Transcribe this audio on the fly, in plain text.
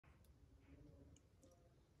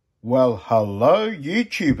Well, hello,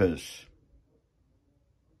 YouTubers.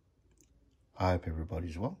 I hope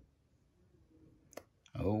everybody's well.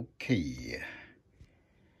 Okay.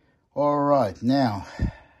 All right, now,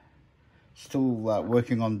 still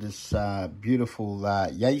working on this beautiful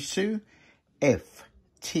Yaesu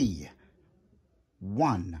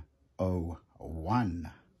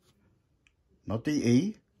FT-101. Not the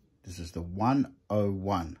E, this is the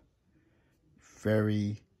 101.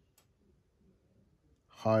 Very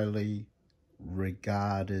highly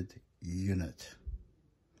regarded unit.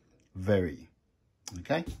 Very.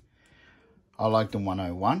 Okay. I like the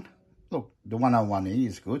 101. Look, the 101E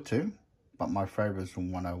is good too, but my favorite is the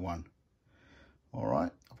 101. All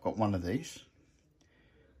right. I've got one of these.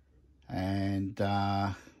 And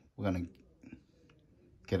we're going to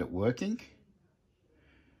get it working,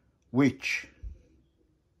 which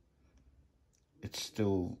it's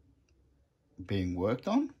still being worked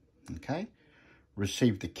on. Okay.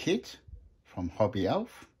 Received the kit from Hobbyalf.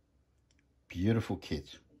 Beautiful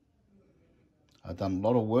kit. I've done a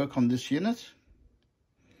lot of work on this unit.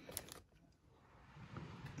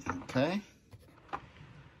 Okay.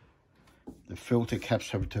 The filter caps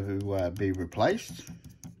have to be replaced.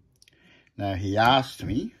 Now he asked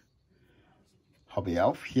me,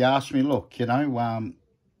 Hobbyalf, he asked me, look, you know,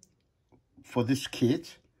 for this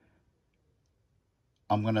kit,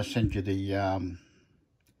 I'm going to send you the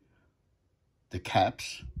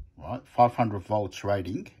caps, right? 500 volts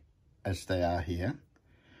rating, as they are here.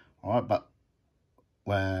 All right, but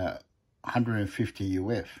 150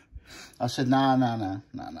 UF. I said, no.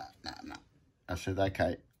 I said,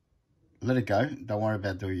 okay, let it go. Don't worry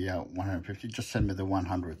about the 150. Just send me the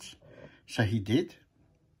 100s. So he did.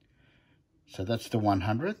 So that's the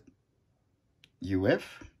 100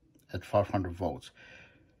 UF at 500 volts.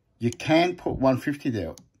 You can put 150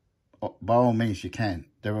 there. By all means, you can.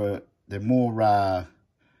 They're more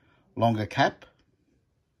longer cap.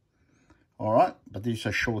 All right, but these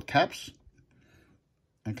are short caps.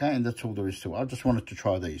 Okay, and that's all there is to it. I just wanted to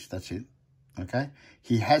try these. That's it. Okay,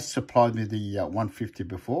 he has supplied me the 150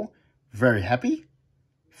 before. Very happy.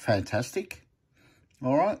 Fantastic.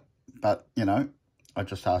 All right, but, you know, I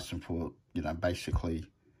just asked him for, you know, basically,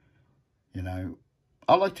 you know,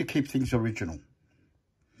 I like to keep things original.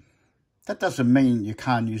 That doesn't mean you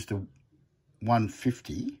can't use the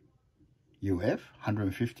 150 UF,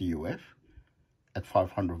 150 UF at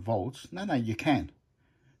 500 volts. No, you can.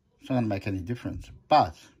 It's not going to make any difference.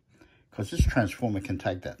 But, because this transformer can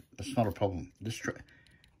take that. That's not a problem. This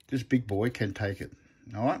big boy can take it.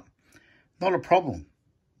 All right? Not a problem.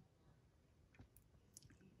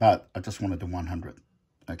 But I just wanted the 100.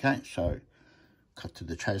 Okay, so cut to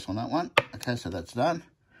the chase on that one. Okay, so that's done.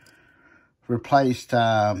 Replaced,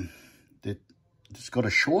 it's got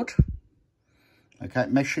a short. Okay,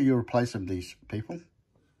 make sure you replace them, these people.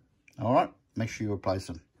 All right, make sure you replace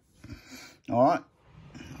them. All right,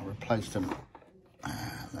 I replaced them.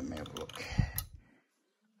 Let me have a look.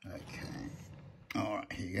 Okay, all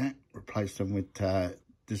right, here you go. Replace them with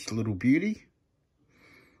this little beauty.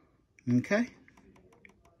 Okay.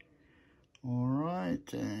 All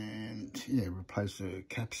right, and yeah, replace the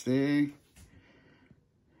caps there.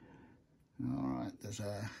 All right, there's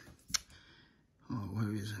a, oh,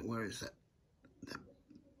 where is it? Where is that? That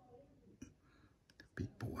big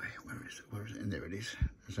boy, where is it? Where is it? And there it is.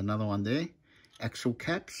 There's another one there. Axle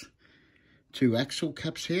caps. 2 axle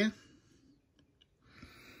caps here.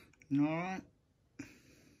 All right.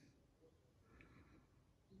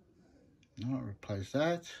 All right, replace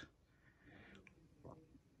that.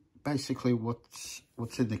 Basically, what's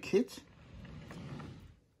in the kit.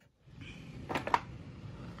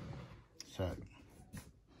 So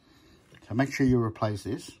make sure you replace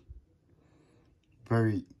this.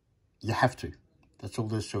 You have to. That's all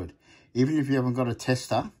there's to it. Even if you haven't got a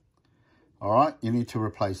tester, all right, you need to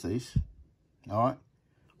replace these. All right,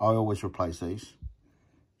 I always replace these.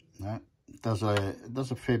 All right, it does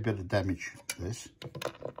a fair bit of damage. This,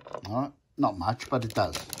 all right, not much, but it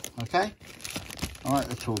does. Okay, all right,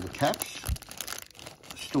 that's all the caps.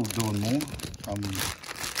 Still doing more.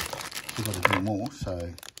 Still got to do more.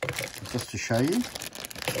 So just to show you.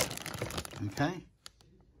 Okay.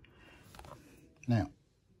 Now,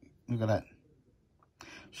 look at that.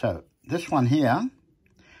 So this one here,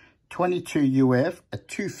 22 UF at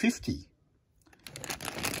 250.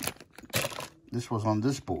 This was on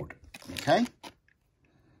this board, okay?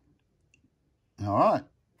 All right,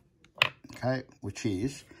 okay, which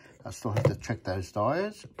is, I still have to check those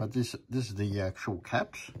diodes, but this is the actual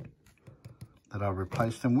caps that I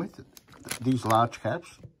replaced them with. These large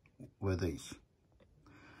caps were these.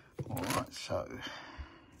 All right, so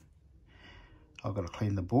I've got to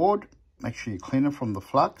clean the board. Make sure you clean it from the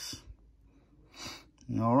flux.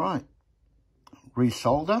 All right.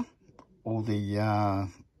 Resolder all the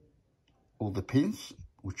pins,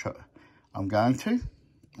 which I'm going to.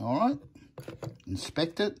 All right.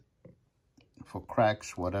 Inspect it for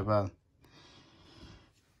cracks, whatever.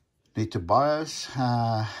 Need to BIOS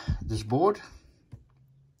this board.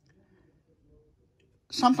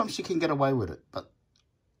 Sometimes you can get away with it, but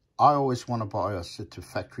I always want to BIOS it to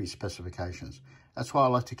factory specifications. That's why I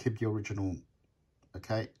like to keep the original,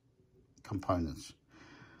 okay, components.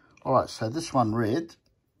 All right, so this one red,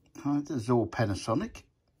 this is all Panasonic.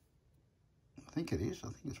 I think it is. I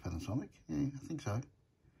think it's Panasonic. Yeah, I think so.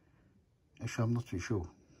 Actually, I'm not too sure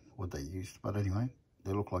what they used, but anyway,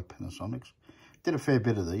 they look like Panasonics. Did a fair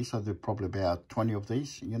bit of these. I did probably about 20 of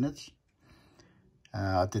these units.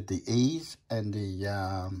 I did the E's and the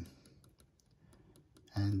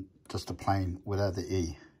and just the plain without the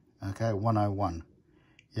E. Okay, 101.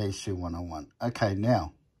 Yaesu 101. Okay,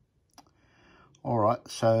 now. All right,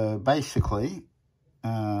 so basically,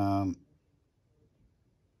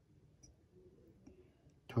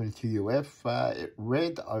 22 UF, it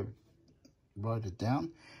read, I wrote it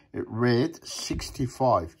down, it read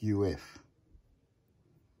 65 UF.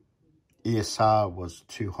 ESR was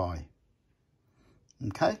too high.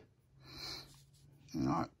 Okay.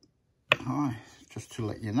 All right, just to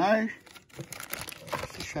let you know,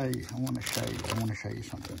 just to show you, I want to show you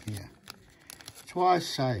something here. That's why I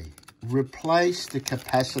say, replace the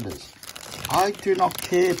capacitors. I do not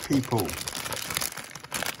care, people.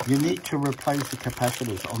 You need to replace the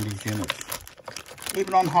capacitors on these units,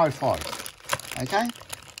 even on hi-fi. Okay.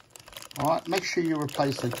 All right, make sure you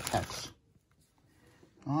replace the caps.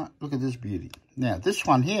 All right, look at this beauty. Now, this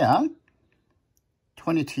one here,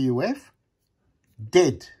 22 UF,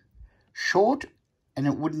 dead, short, and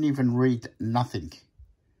it wouldn't even read nothing.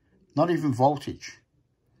 Not even voltage.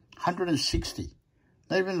 160,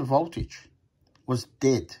 not even the voltage, was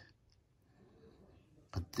dead.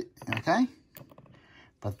 But, okay,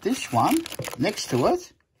 but this one, next to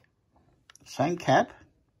it, same cap,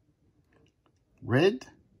 red,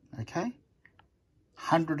 okay,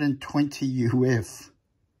 120 UF.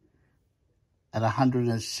 At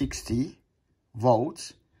 160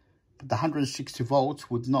 volts, but the 160 volts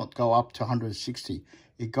would not go up to 160.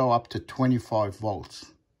 It go up to 25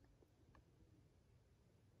 volts.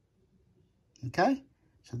 Okay?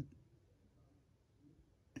 So,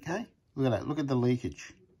 okay? Look at that. Look at the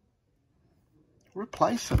leakage.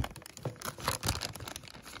 Replace them.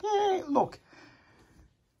 Yeah, look.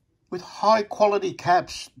 With high quality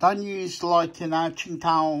caps, don't use like, you know, ching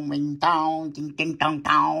tong, wing tong, ding ding dong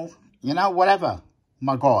dong. You know, whatever.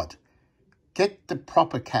 My God. Get the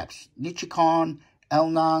proper caps. Nichicon,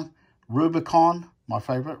 Elna, Rubicon. My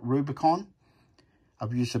favorite, Rubicon.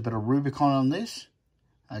 I've used a bit of Rubicon on this.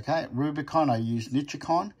 Okay, Rubicon. I used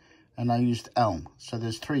Nichicon and I used Elm. So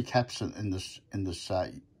there's 3 caps in this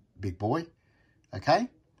big boy. Okay,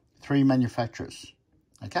 3 manufacturers.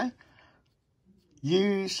 Okay,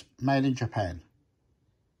 use made in Japan.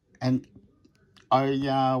 And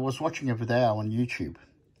I was watching a video on YouTube.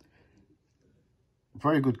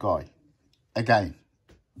 Very good guy. Again,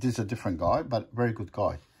 this is a different guy, but very good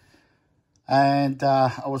guy. And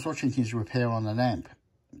I was watching his repair on an amp.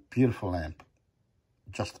 Beautiful amp.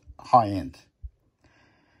 Just high-end.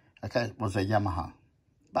 Okay, it was a Yamaha.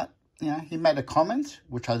 But, you know, he made a comment,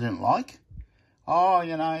 which I didn't like. Oh,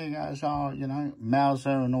 you know, he goes, oh, you know, Mauser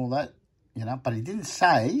and all that. You know, but he didn't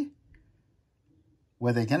say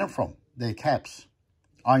where they get them from. Their caps.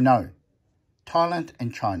 I know. Thailand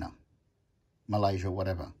and China. Malaysia,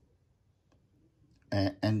 whatever.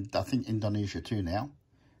 And I think Indonesia too now.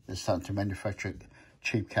 They're starting to manufacture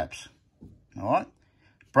cheap caps. All right?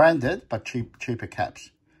 Branded, but cheaper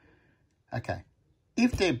caps. Okay.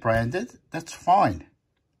 If they're branded, that's fine.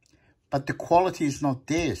 But the quality is not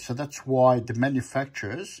there. So that's why the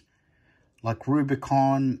manufacturers, like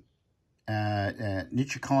Rubicon,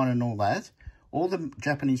 Nichicon and all that, all the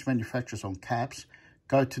Japanese manufacturers on caps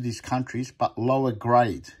go to these countries, but lower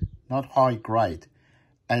grade, not high grade,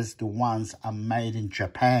 as the ones are made in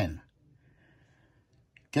Japan.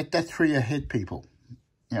 Get that through your head, people,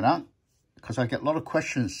 you know, because I get a lot of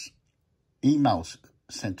questions, emails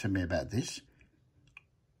sent to me about this.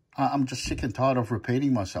 I'm just sick and tired of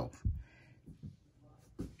repeating myself.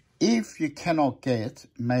 If you cannot get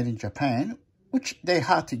made in Japan, which they're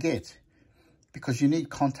hard to get, because you need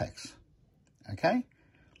contacts, okay?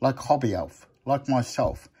 Like Hobbyalf, like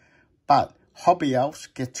myself. But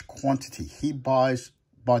Hobbyalf gets quantity. He buys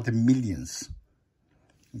by the millions,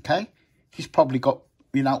 okay? He's probably got,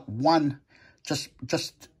 you know, one, just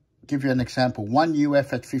give you an example, one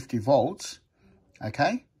UF at 50 volts,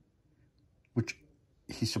 okay? which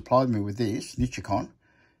he supplied me with this, Nichicon,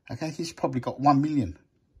 okay, he's probably got 1 million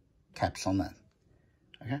caps on that,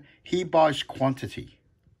 okay? He buys quantity.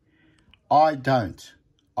 I don't.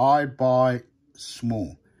 I buy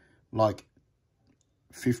small, like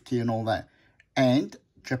 50 and all that. And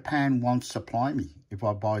Japan won't supply me if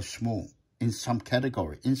I buy small in some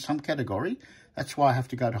category. In some category, that's why I have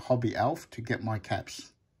to go to Hobbyalf to get my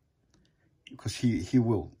caps. Because he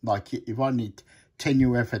will. Like, if I need 10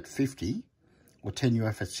 UF at 50, or 10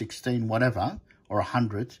 UF at 16, whatever, or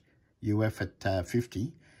 100 UF at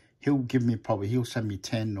 50, he'll give me probably, he'll send me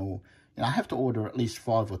 10, or, you know, I have to order at least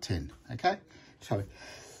 5 or 10, okay? So,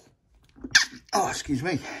 oh, excuse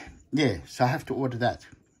me. Yeah, so I have to order that,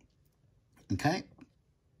 okay?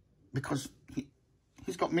 Because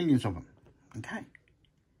he's got millions of them, okay?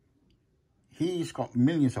 He's got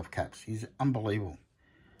millions of caps. He's unbelievable.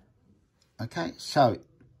 Okay, so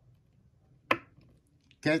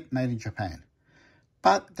get made in Japan.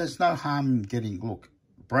 But there's no harm in getting, look,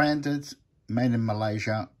 branded, made in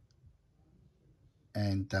Malaysia,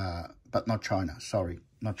 and but not China. Sorry,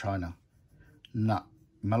 not China. No.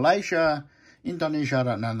 Malaysia, Indonesia, I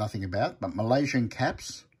don't know nothing about, but Malaysian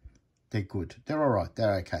caps, they're good. They're all right.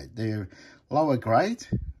 They're okay. They're lower grade,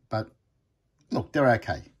 but look, they're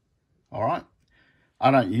okay. All right. I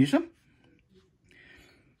don't use them.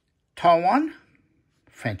 Taiwan,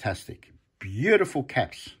 fantastic. Beautiful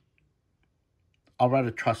caps. I'd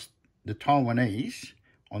rather trust the Taiwanese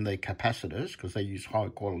on their capacitors because they use high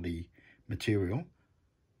quality material,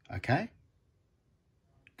 okay,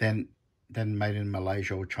 than made in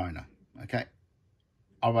Malaysia or China, okay.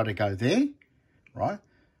 I'd rather go there, right?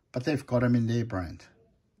 But they've got them in their brand,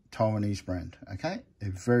 Taiwanese brand, okay. They're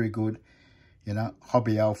very good, you know.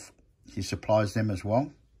 Hobbyalf, he supplies them as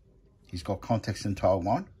well. He's got contacts in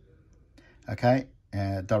Taiwan, okay,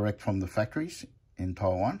 direct from the factories in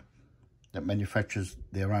Taiwan that manufactures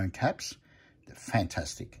their own caps. They're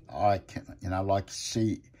fantastic. I can, you know, like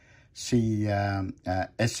SC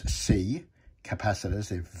capacitors,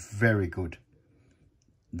 they're very good.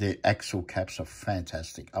 Their axle caps are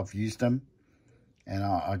fantastic. I've used them, and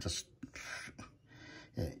I just,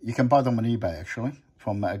 yeah, you can buy them on eBay actually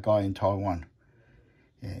from a guy in Taiwan.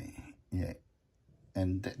 Yeah,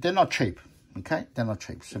 and they're not cheap, okay? They're not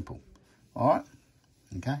cheap, simple, all right,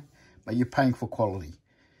 okay? But you're paying for quality.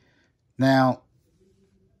 Now,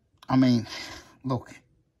 I mean, look,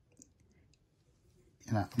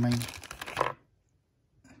 you know, I mean,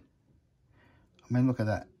 look at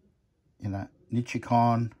that, you know,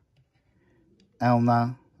 Nichicon,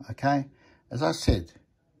 Elna, okay? As I said,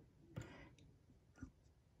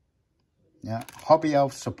 yeah,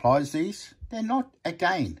 Hobbyalf supplies these. They're not,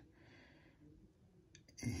 again,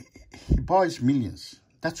 he buys millions.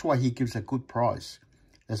 That's why he gives a good price.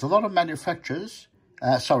 There's a lot of manufacturers,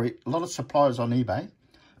 a lot of suppliers on eBay.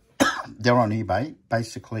 They're on eBay.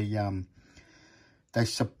 Basically, they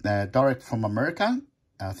direct from America.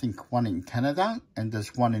 I think one in Canada, and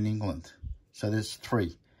there's one in England. So there's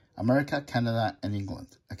 3. America, Canada, and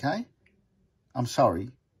England, okay? I'm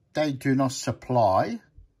sorry. They do not supply.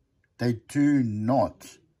 They do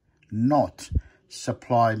not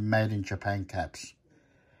supply made in Japan caps.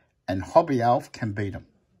 And Hobbyalf can beat them.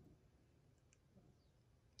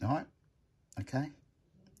 All right? Okay?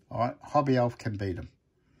 All right? Hobbyalf can beat them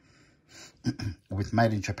with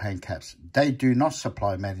made in Japan caps. They do not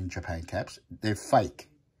supply made in Japan caps. They're fake.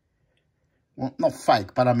 Well, not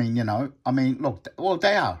fake, but I mean, you know, I mean, look, well,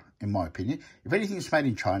 they are, in my opinion. If anything's made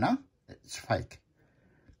in China, it's fake.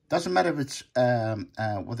 Doesn't matter if it's,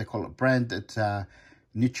 what they call it, branded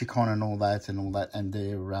Nichicon and all that, and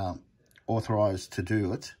they're authorized to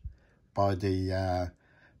do it by their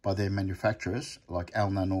manufacturers, like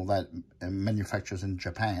Elna and all that, manufacturers in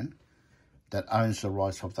Japan that owns the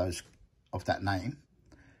rights of that name.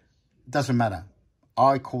 Doesn't matter.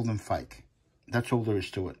 I call them fake. That's all there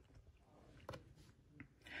is to it.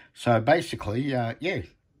 So basically, yeah,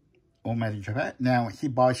 all made in Japan. Now, he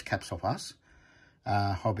buys caps off us,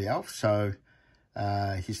 Hobbyalf, so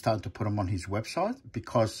he's starting to put them on his website,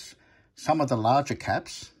 because some of the larger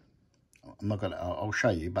caps, I'm not gonna, I'll show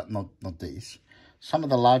you, but not these. Some of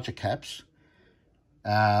the larger caps,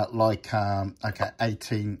 like okay,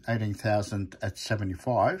 18,000 at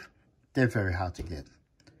 75, they're very hard to get.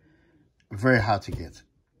 Very hard to get.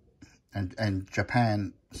 And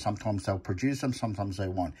Japan, sometimes they'll produce them, sometimes they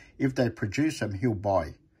won't. If they produce them, he'll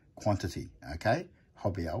buy quantity, okay,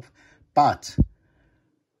 Hobbyalf. But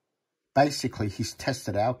basically, he's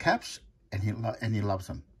tested our caps, and he loves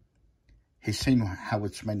them. He's seen how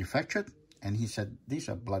it's manufactured, and he said, these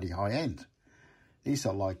are bloody high-end. These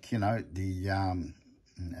are like, you know, the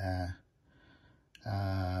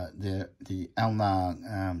the ulnar,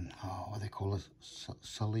 what do they call it?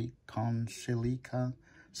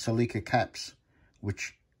 Silica caps,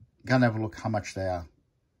 which, go and have a look how much they are,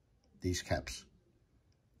 these caps,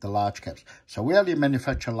 the large caps. So we only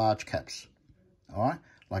manufacture large caps, all right,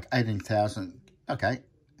 like 18,000. Okay,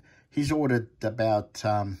 he's ordered about,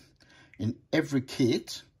 in every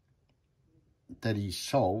kit that he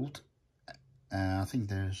sold, I think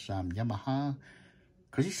there's Yamaha,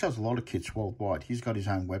 because he sells a lot of kits worldwide. He's got his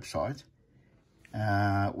own website,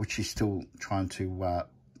 which he's still trying to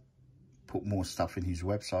put more stuff in his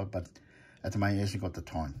website, but at the moment he hasn't got the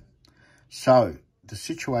time. So the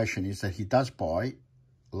situation is that he does buy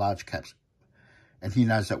large caps, and he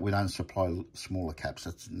knows that we don't supply smaller caps.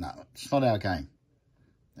 It's not our game.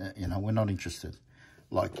 You know, we're not interested.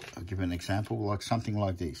 Like, I'll give you an example, like something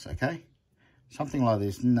like this, okay? Something like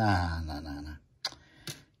this, no.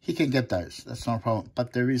 He can get those, that's not a problem.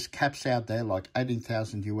 But there is caps out there, like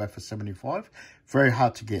 18,000 UF for 75, very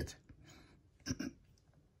hard to get.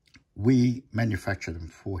 We manufacture them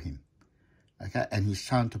for him, okay? And he's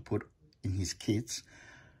trying to put in his kits,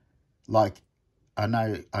 like, I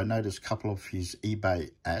noticed a couple of his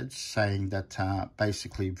eBay ads saying that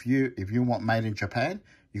basically if you want made in Japan,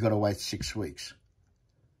 you got to wait 6 weeks,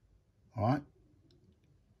 all right?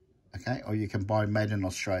 Okay, or you can buy made in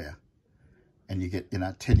Australia, and you get, you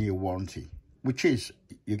know, 10-year warranty, which is,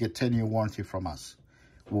 you get 10-year warranty from us.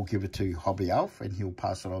 We'll give it to Hobbyalf, and he'll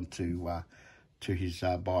pass it on to his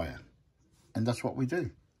buyer, and that's what we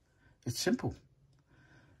do. It's simple.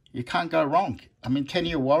 You can't go wrong. I mean,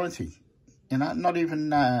 10-year warranty. You know, not even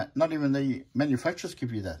the manufacturers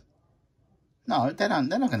give you that. No, they don't.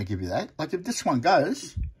 They're not going to give you that. Like, if this one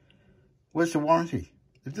goes, where's the warranty?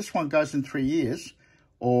 If this one goes in 3 years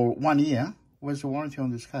or 1 year, where's the warranty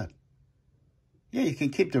on this cab? Yeah, you can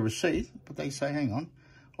keep the receipt, but they say, hang on,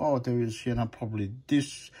 oh, there is, you know, probably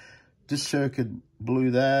this circuit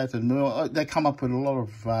blew that, and they come up with a lot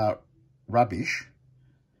of rubbish,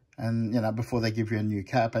 and, you know, before they give you a new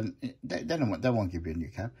cap, and they won't give you a new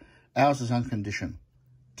cap. Ours is unconditional.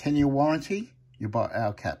 10-year warranty, you buy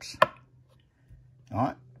our caps. All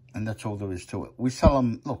right? And that's all there is to it. We sell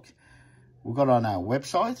them, look, we've got on our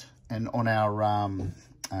website and on our,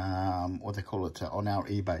 what they call it, on our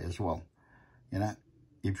eBay as well. You know,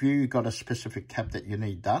 if you got a specific cap that you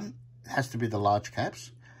need done, it has to be the large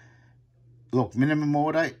caps. Look, minimum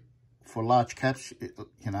order for large caps,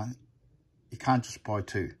 you know, you can't just buy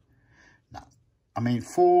 2. No. I mean,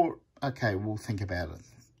 4, okay, we'll think about it.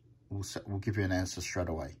 We'll give you an answer straight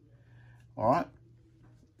away. All right?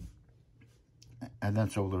 And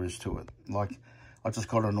that's all there is to it. Like, I just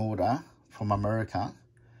got an order from America,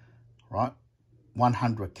 right?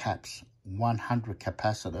 100 caps, 100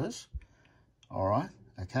 capacitors, all right,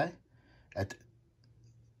 okay, at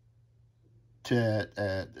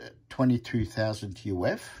 22,000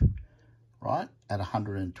 UF, right, at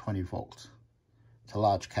 120 volts. It's a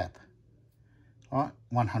large cap, all right,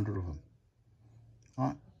 100 of them, all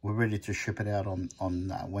right. We're ready to ship it out on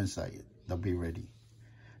Wednesday. They'll be ready.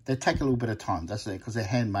 They take a little bit of time, that's it, because they're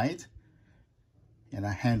handmade, you know,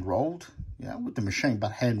 hand-rolled, you know, with the machine,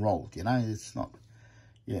 but hand-rolled, you know, it's not,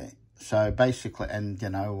 yeah. So basically, and, you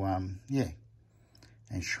know, yeah,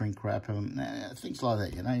 and shrink wrap them, things like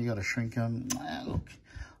that, you know, you got to shrink them. Look,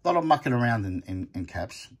 a lot of mucking around in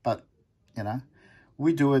caps, but, you know,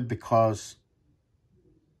 we do it because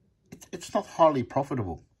it's not highly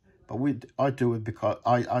profitable. But I do it because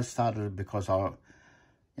I started it because you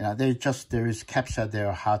know, there is caps out there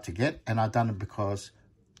are hard to get, and I've done it because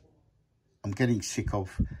I'm getting sick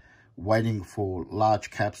of waiting for large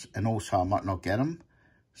caps, and also I might not get them.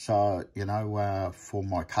 So, you know, for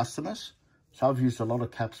my customers. So I've used a lot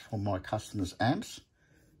of caps for my customers' amps,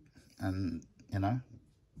 and, you know,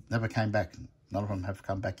 never came back. None of them have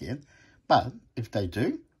come back yet. But if they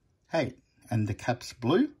do, hey, and the cap's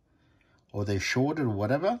blue, or they're shorted or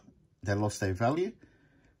whatever, they lost their value,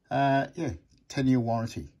 yeah, 10-year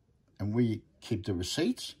warranty. And we keep the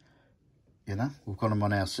receipts, you know, we've got them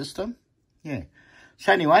on our system, yeah.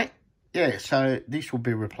 So anyway, yeah, so these will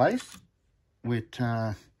be replaced with,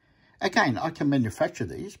 again, I can manufacture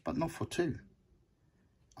these, but not for 2.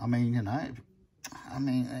 I mean, you know,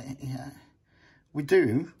 yeah, we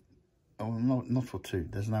do, oh, not for 2.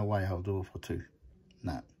 There's no way I'll do it for 2.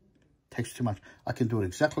 No, takes too much. I can do it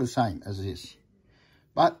exactly the same as this,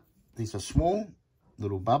 but these are small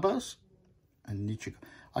little bubbas, and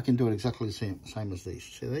I can do it exactly the same as these.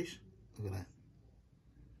 See these? Look at that.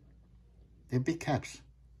 They're big caps,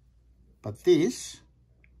 but this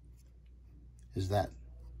is that.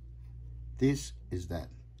 This is that.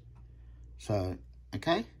 So,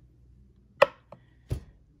 okay.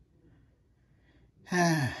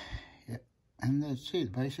 And that's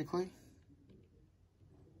it, basically.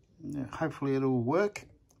 Yeah, hopefully it'll work.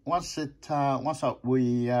 Once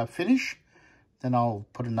we finish, then I'll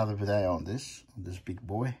put another video on this big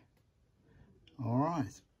boy. All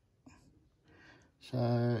right.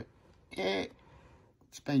 So yeah,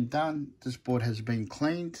 it's been done. This board has been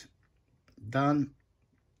cleaned, done.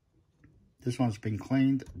 This one's been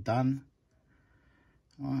cleaned, done.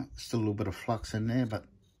 All right, still a little bit of flux in there, but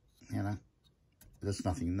you know, there's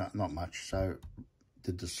nothing, not much. So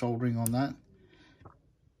did the soldering on that.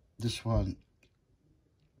 This one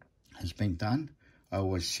has been done. I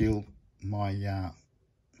always seal my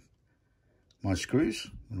my screws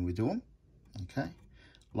when we do them. Okay,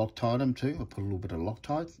 Loctite them too. I put a little bit of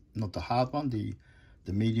Loctite, not the hard one, the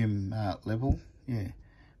medium level. Yeah.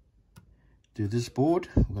 Do this board.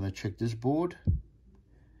 We're going to check this board.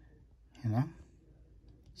 You know,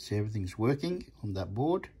 see everything's working on that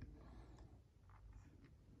board.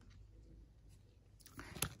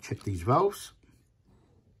 Check these valves.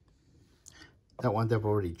 That one they've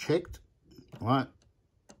already checked. Right,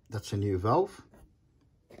 that's a new valve.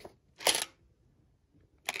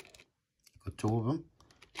 Got 2 of them.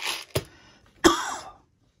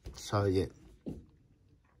 So yeah,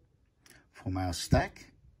 from our stack.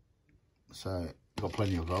 So got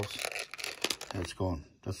plenty of valves. It's gone.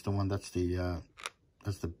 That's the one. That's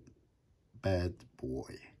the bad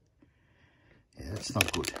boy. Yeah, that's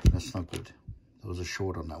not good. That's not good. There was a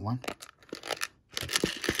short on that one.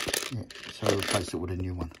 Yeah, so replace it with a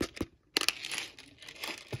new one.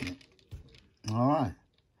 Yeah. All right.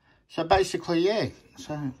 So basically, yeah.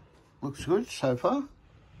 So looks good so far.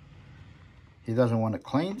 He doesn't want it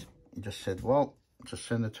cleaned. He just said, well, just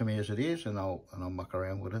send it to me as it is, and I'll muck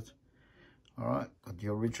around with it. All right. Got the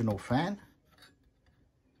original fan.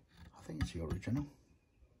 I think it's the original.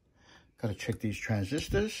 Got to check these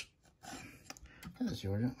transistors. That's the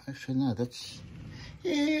original. Actually, no, that's...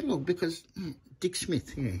 Yeah, look, because Dick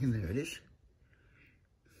Smith. Yeah, there it is.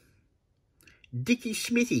 Dickie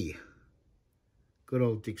Smithy. Good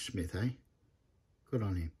old Dick Smith, eh? Good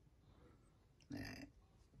on him.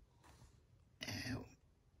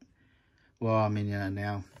 Well, I mean, you know,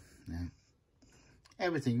 now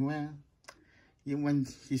everything, well, when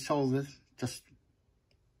he sold it, just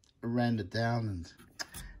ran it down, and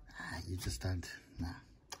you just don't,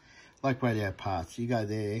 like Radio Parts, you go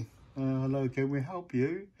there, hello, can we help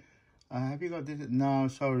you? Have you got this? No,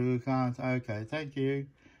 sorry, we can't. Okay, thank you.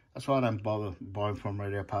 That's why I don't bother buying from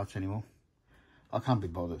Radio Parts anymore. I can't be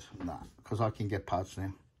bothered, because I can get parts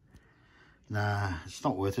now. Nah, it's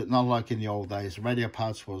not worth it. Not like in the old days. Radio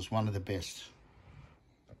Parts was one of the best.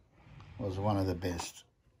 Was one of the best,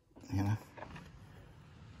 you know.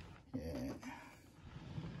 Yeah.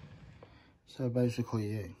 So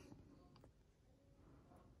basically,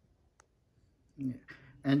 yeah.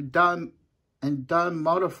 And don't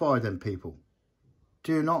modify them, people.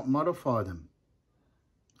 Do not modify them.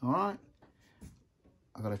 All right.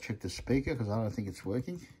 I got to check the speaker because I don't think it's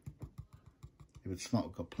working. If it's not,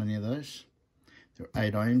 I've got plenty of those. They're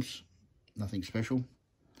 8 ohms, nothing special.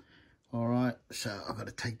 All right, so I've got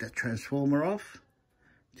to take that transformer off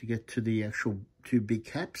to get to the actual 2 big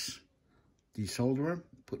caps. Desolder them,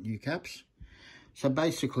 put new caps. So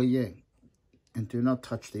basically, yeah, and do not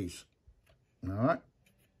touch these. All right.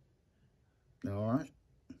 All right.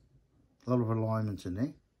 A lot of alignments in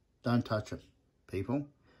there. Don't touch it, people.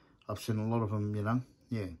 I've seen a lot of them, you know,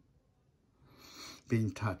 yeah,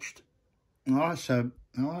 being touched. All right,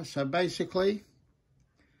 so basically,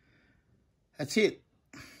 that's it.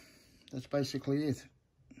 That's basically it.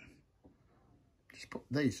 Just put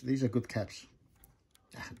these are good caps.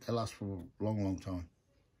 They last for a long, long time.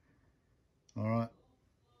 All right.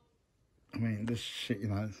 I mean, this shit, you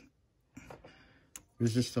know,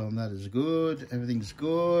 resistor on that is good. Everything's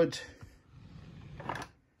good.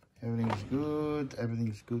 Everything's good.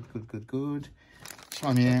 Everything's good, good. This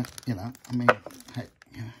one here, you know, I mean, hey,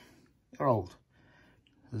 you know, they're old.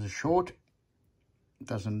 There's a short. It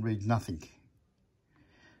doesn't read nothing.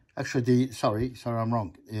 Actually, sorry, I'm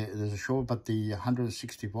wrong. Yeah, there's a short, but the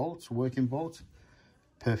 160 volts, working volts,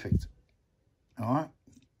 perfect. All right,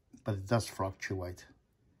 but it does fluctuate,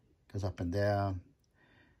 goes up and down,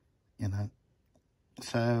 you know.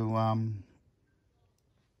 So,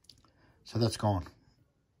 so that's gone.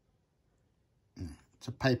 It's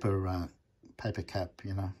a paper cap,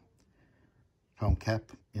 you know, foam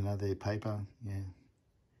cap, you know, the paper, yeah,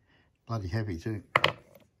 bloody heavy too,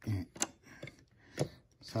 yeah.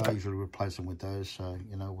 So I usually replace them with those, so,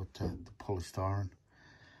 you know, with the polystyrene.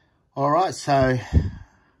 All right, so,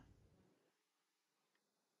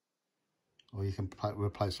 or you can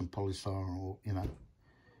replace some polystyrene, or, you know,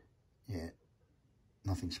 yeah,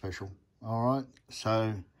 nothing special. All right,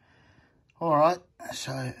 so, all right,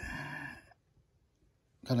 so,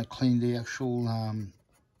 gonna clean the actual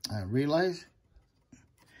relays. I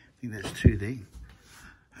think there's 2 there.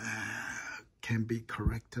 Can be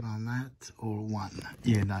corrected on that, or 1.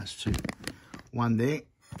 Yeah, no, it's 2. 1 there,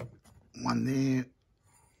 1 there,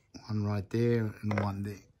 1 right there, and 1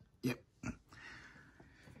 there. Yep.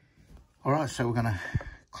 All right, so we're gonna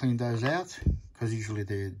clean those out because usually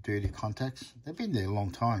they're dirty contacts. They've been there a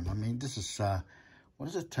long time. I mean, this is what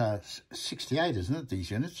is it? 68, isn't it?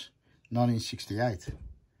 These units, 1968.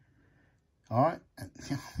 All right.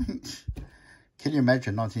 Can you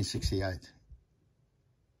imagine 1968?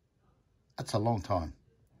 That's a long time.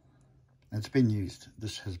 It's been used.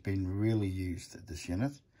 This has been really used, this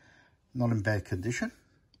unit. Not in bad condition,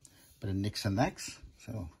 but it nicks and knacks.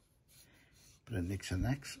 So, but it nicks and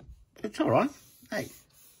knacks. It's all right. Hey,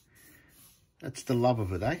 that's the love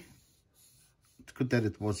of it, eh? It's good that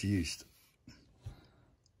it was used.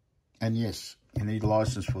 And yes, you need a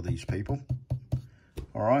license for these, people.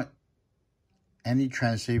 All right. Any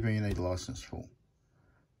transceiver you need a license for.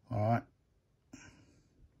 All right.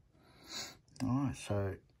 All right,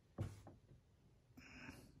 so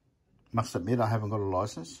must admit I haven't got a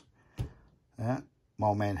license. Yeah, my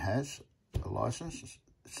old man has a license.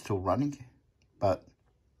 It's still running, but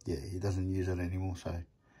yeah, he doesn't use it anymore. So,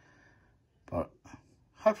 but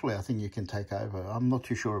hopefully, I think you can take over. I'm not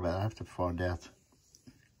too sure about it. I have to find out.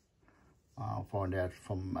 I'll find out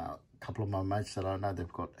from a couple of my mates that I know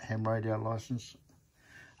they've got ham radio license.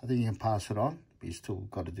 I think you can pass it on, but you still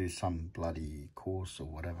got to do some bloody course or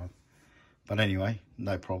whatever. But anyway,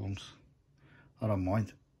 no problems. I don't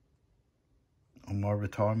mind on my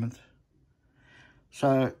retirement.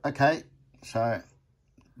 So, okay. So,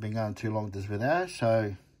 been going too long this video.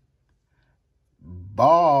 So,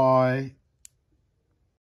 bye.